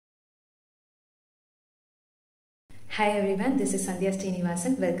Hi everyone, this is Sandhya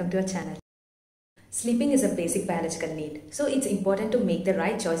Srinivasan. Welcome to our channel. Sleeping is a basic biological need, so it's important to make the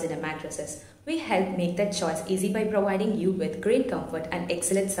right choice in a mattresses. We help make that choice easy by providing you with great comfort and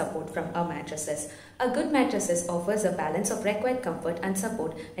excellent support from our mattresses. A good mattresses offers a balance of required comfort and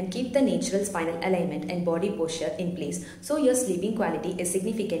support and keep the natural spinal alignment and body posture in place, so your sleeping quality is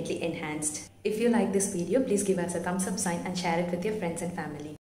significantly enhanced. If you like this video, please give us a thumbs up sign and share it with your friends and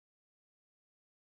family.